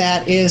at what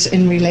that is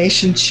in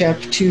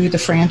relationship to the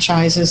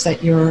franchises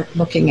that you're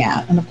looking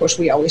at. And of course,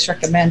 we always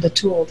recommend a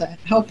tool to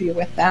help you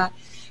with that.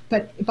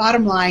 But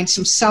bottom line,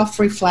 some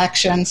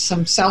self-reflection,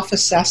 some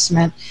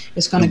self-assessment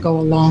is going to go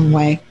a long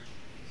way.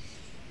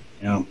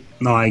 Yeah,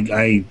 no,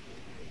 I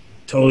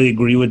totally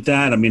agree with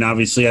that. I mean,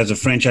 obviously, as a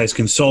franchise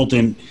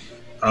consultant,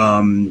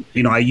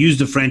 I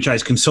used a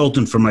franchise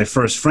consultant for my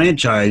first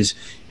franchise,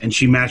 and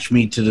she matched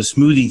me to the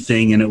smoothie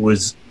thing, and it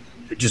was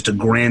just a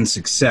grand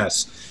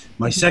success.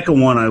 My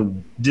second one, I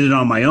did it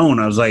on my own.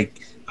 I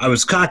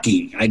was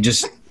cocky. I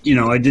just,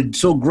 I did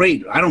so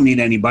great. I don't need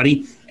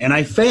anybody, and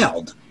I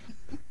failed.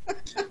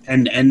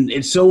 And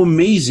it's so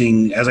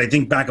amazing as I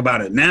think back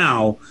about it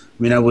now.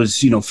 I mean, I was,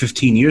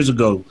 15 years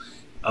ago.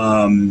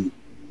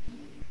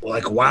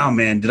 Wow,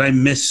 man, did I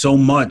miss so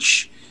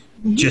much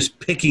just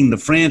picking the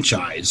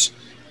franchise?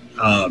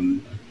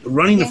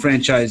 Running the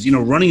franchise,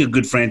 running a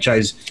good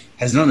franchise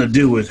has nothing to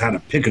do with how to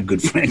pick a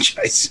good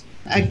franchise.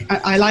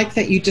 I like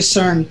that you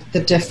discern the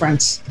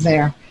difference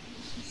there.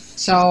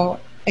 So,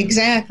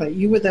 exactly.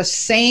 You were the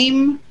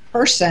same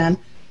person,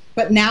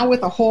 but now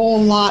with a whole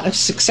lot of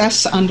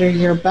success under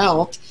your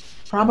belt,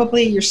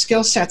 probably your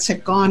skill sets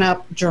had gone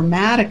up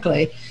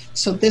dramatically.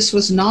 So this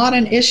was not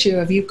an issue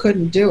of you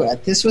couldn't do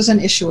it. This was an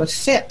issue of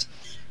fit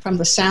from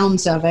the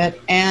sounds of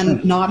it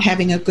and not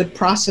having a good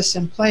process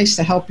in place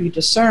to help you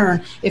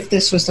discern if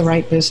this was the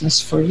right business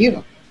for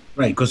you.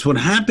 Right, because what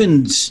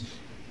happens,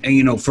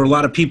 and for a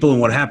lot of people and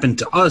what happened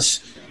to us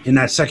in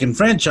that second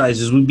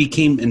franchise is we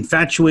became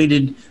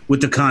infatuated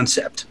with the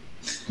concept.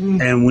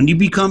 And when you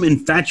become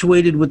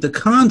infatuated with the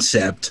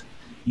concept,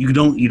 you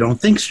don't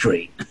think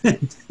straight.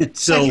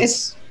 So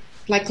it's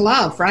like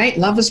love, right?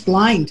 Love is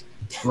blind.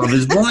 Love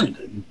is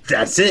blind.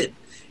 That's it.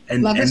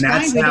 And love is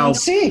that's blind. We don't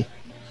see.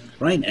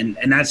 Right.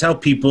 And that's how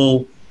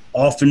people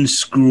often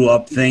screw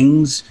up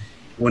things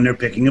when they're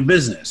picking a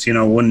business.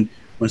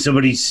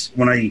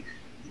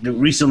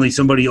 Recently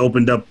somebody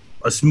opened up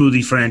a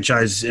smoothie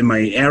franchise in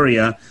my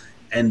area,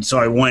 and so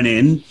I went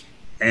in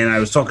and I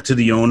was talking to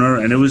the owner,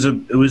 and it was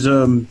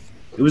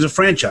a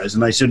franchise,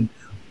 and I said,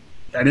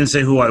 I didn't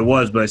say who I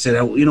was, but I said,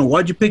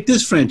 why'd you pick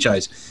this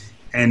franchise?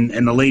 And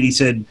the lady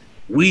said,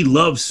 we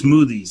love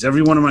smoothies.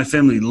 Everyone in my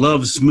family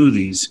loves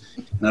smoothies.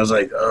 And I was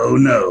like, oh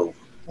no,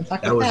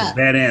 that was a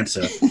bad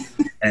answer.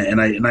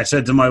 and I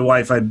said to my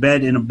wife, I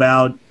bet in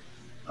about,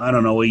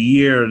 a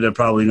year, they're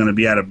probably going to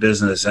be out of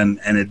business. And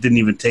it didn't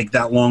even take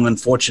that long.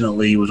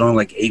 Unfortunately, it was only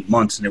like 8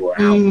 months and they were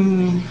out.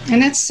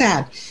 And it's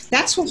sad.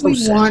 That's what we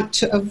want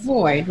to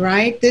avoid,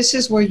 right? This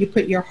is where you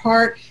put your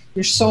heart,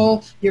 your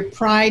soul, your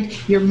pride,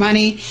 your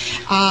money,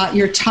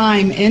 your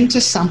time into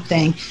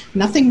something.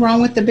 Nothing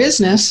wrong with the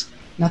business.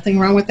 Nothing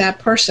wrong with that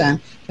person.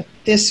 But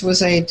this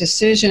was a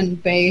decision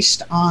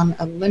based on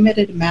a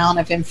limited amount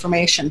of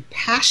information.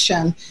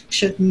 Passion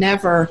should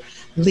never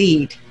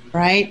lead,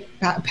 right?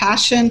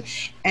 Passion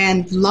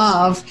and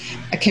love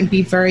can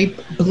be very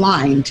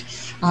blind.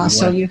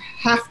 So you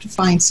have to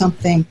find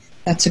something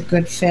that's a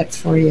good fit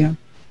for you.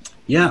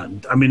 Yeah,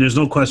 I mean, there's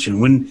no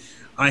question. When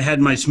I had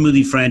my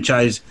smoothie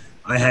franchise,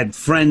 I had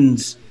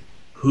friends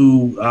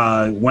who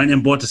went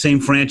and bought the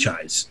same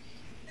franchise,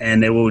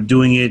 and they were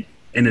doing it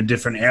in a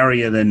different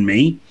area than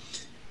me,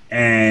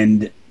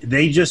 and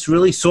they just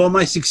really saw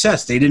my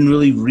success. They didn't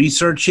really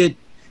research it.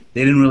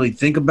 They didn't really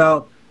think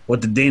about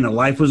what the day in the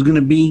life was going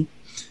to be.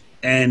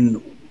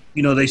 And,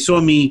 they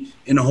saw me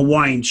in a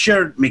Hawaiian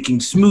shirt making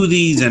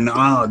smoothies, and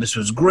this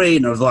was great,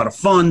 and it was a lot of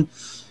fun.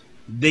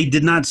 They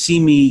did not see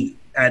me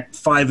at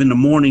 5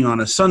 a.m. on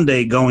a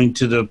Sunday going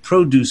to the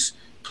produce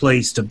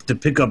place to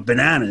pick up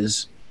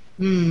bananas.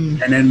 And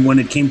then when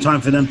it came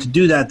time for them to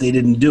do that, they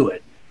didn't do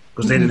it.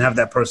 Because they didn't have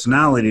that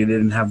personality, they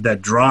didn't have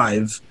that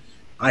drive.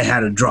 I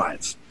had a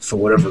drive for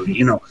whatever,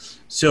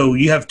 So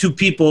you have two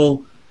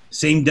people,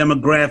 same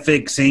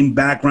demographic, same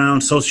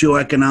background,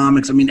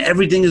 socioeconomics. I mean,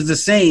 everything is the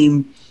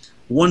same.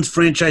 One's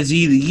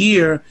franchisee of the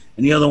year,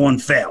 and the other one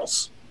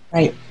fails.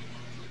 Right.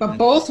 But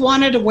both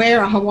wanted to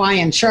wear a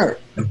Hawaiian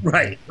shirt.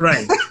 Right.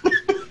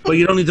 But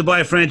you don't need to buy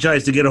a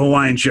franchise to get a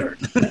Hawaiian shirt.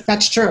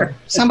 That's true.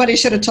 Somebody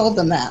should have told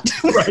them that.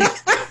 Right.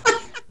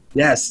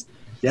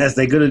 Yes,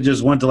 they could have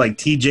just went to like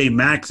TJ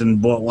Maxx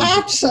and bought one.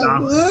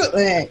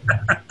 Absolutely.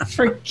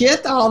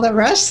 Forget all the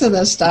rest of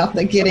the stuff,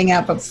 the getting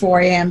up at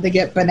 4 a.m. to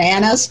get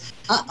bananas.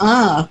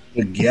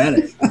 Forget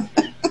it.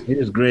 It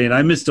was great.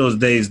 I miss those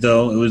days,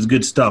 though. It was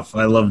good stuff.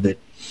 I loved it.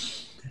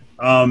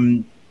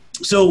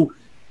 So,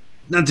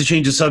 not to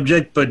change the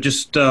subject, but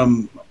just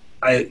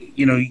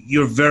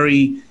you're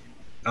very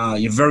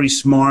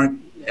smart.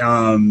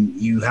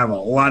 You have a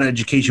lot of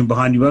education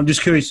behind you. But I'm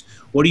just curious,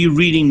 what are you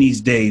reading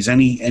these days?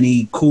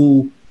 Any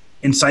cool,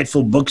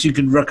 insightful books you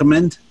could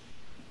recommend?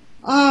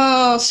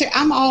 See,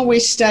 I'm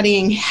always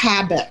studying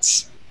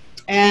habits.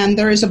 And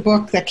there is a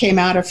book that came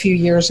out a few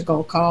years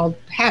ago called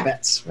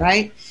Habits,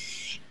 right?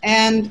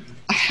 And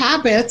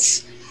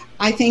habits,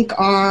 I think,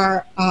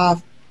 are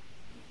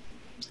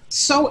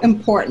so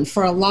important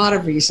for a lot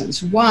of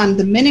reasons. One,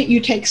 the minute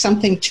you take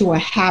something to a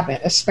habit,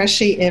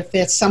 especially if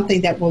it's something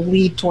that will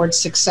lead towards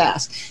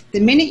success, the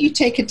minute you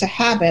take it to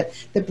habit,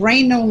 the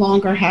brain no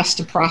longer has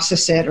to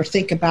process it or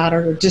think about it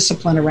or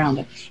discipline around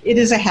it. It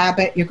is a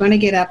habit. You're going to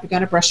get up, you're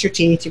going to brush your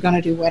teeth, you're going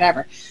to do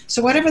whatever.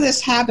 So whatever this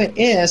habit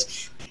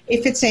is,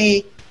 if it's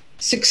a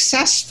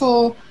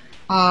successful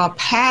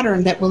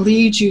pattern that will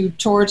lead you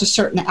towards a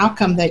certain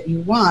outcome that you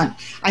want,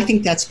 I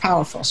think that's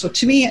powerful. So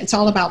to me, it's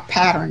all about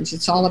patterns.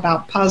 It's all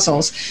about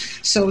puzzles.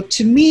 So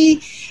to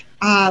me,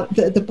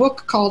 the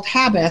book called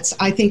Habits,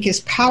 I think, is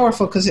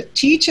powerful because it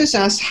teaches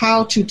us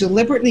how to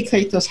deliberately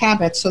create those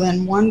habits. So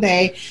then one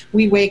day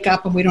we wake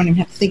up and we don't even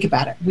have to think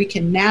about it. We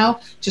can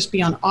now just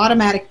be on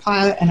automatic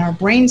pilot, and our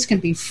brains can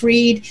be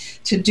freed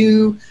to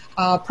do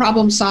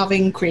problem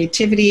solving,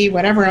 creativity,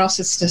 whatever else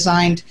it's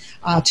designed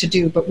to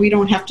do. But we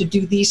don't have to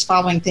do these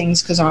following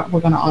things because we're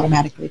going to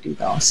automatically do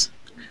those.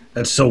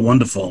 That's so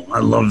wonderful. I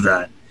love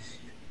that.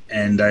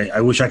 And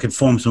I wish I could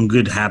form some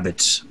good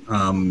habits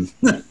to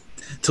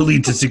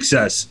lead to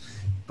success.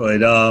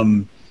 But I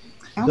don't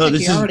think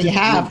you already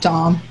have,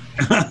 Tom.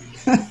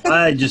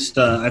 I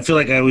feel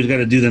like I always got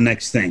to do the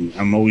next thing.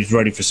 I'm always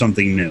ready for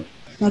something new.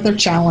 Another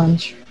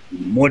challenge.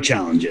 More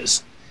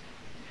challenges.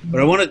 But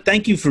I want to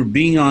thank you for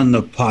being on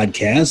the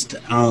podcast.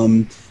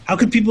 How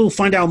can people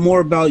find out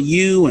more about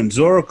you and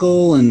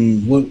Zoracle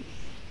and what?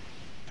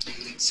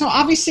 So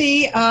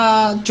obviously,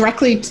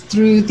 directly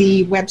through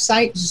the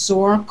website,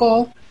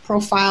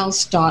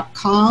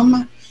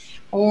 zoracleprofiles.com,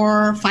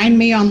 or find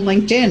me on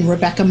LinkedIn,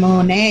 Rebecca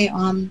Monet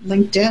on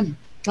LinkedIn.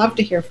 Love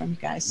to hear from you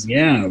guys.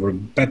 Yeah,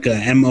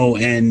 Rebecca,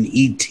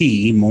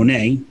 Monet,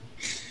 Monet.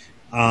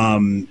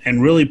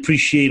 And really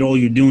appreciate all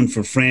you're doing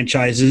for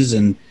franchises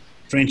and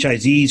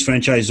franchisees,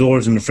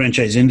 franchisors, and the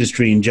franchise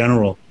industry in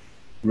general.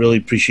 Really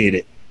appreciate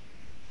it.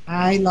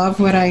 I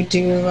love what I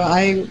do.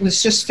 I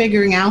was just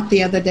figuring out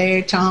the other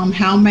day, Tom,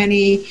 how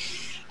many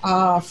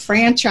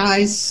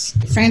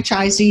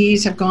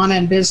franchisees have gone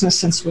in business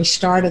since we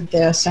started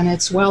this, and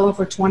it's well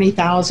over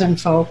 20,000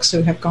 folks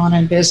who have gone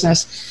in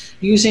business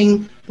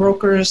using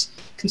brokers,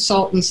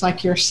 consultants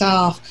like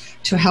yourself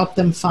to help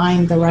them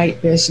find the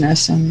right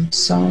business. And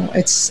so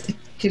it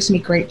gives me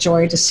great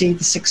joy to see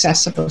the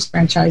success of those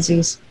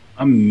franchisees.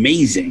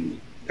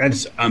 Amazing.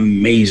 That's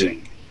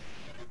amazing.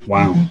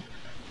 Wow. Mm-hmm.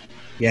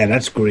 Yeah,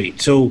 that's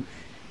great. So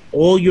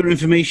all your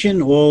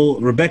information, all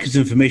Rebecca's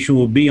information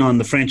will be on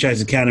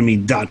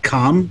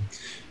thefranchiseacademy.com.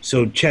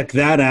 So check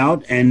that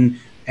out. And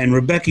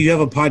Rebecca, you have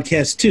a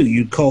podcast too.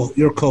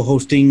 You're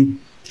co-hosting.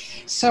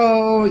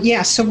 So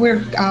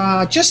we're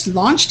just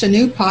launched a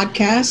new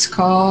podcast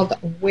called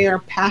Where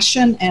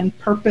Passion and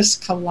Purpose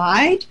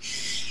Collide.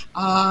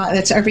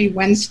 That's every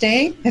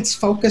Wednesday. It's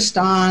focused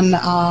on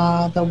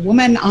the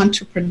woman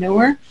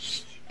entrepreneur.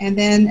 And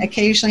then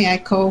occasionally I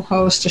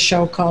co-host a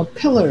show called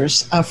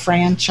Pillars of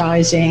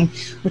Franchising,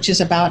 which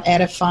is about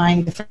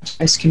edifying the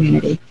franchise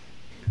community.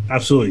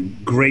 Absolutely.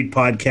 Great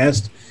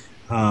podcast.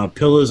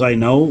 Pillars I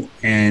know,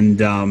 and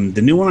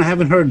the new one I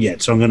haven't heard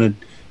yet. So I'm going to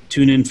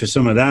tune in for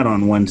some of that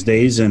on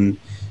Wednesdays. And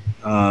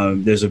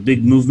there's a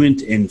big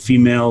movement in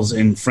females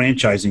in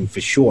franchising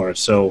for sure.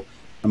 So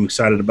I'm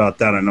excited about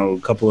that. I know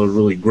a couple of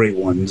really great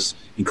ones,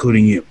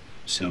 including you.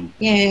 So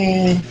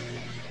yeah.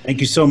 Thank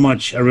you so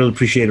much. I really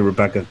appreciate it,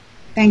 Rebecca.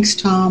 Thanks,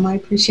 Tom. I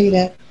appreciate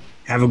it.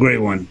 Have a great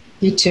one.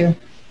 You too.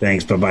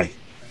 Thanks. Bye-bye.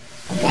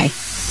 Bye-bye.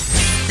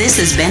 This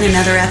has been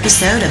another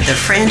episode of the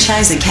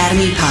Franchise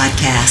Academy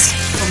Podcast.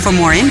 For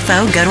more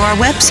info, go to our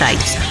website,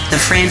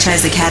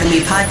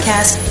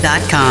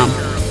 thefranchiseacademypodcast.com.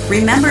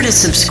 Remember to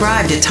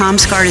subscribe to Tom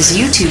Scarda's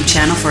YouTube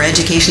channel for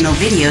educational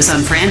videos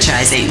on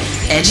franchising,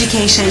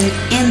 education,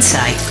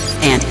 insight,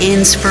 and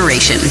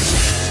inspiration.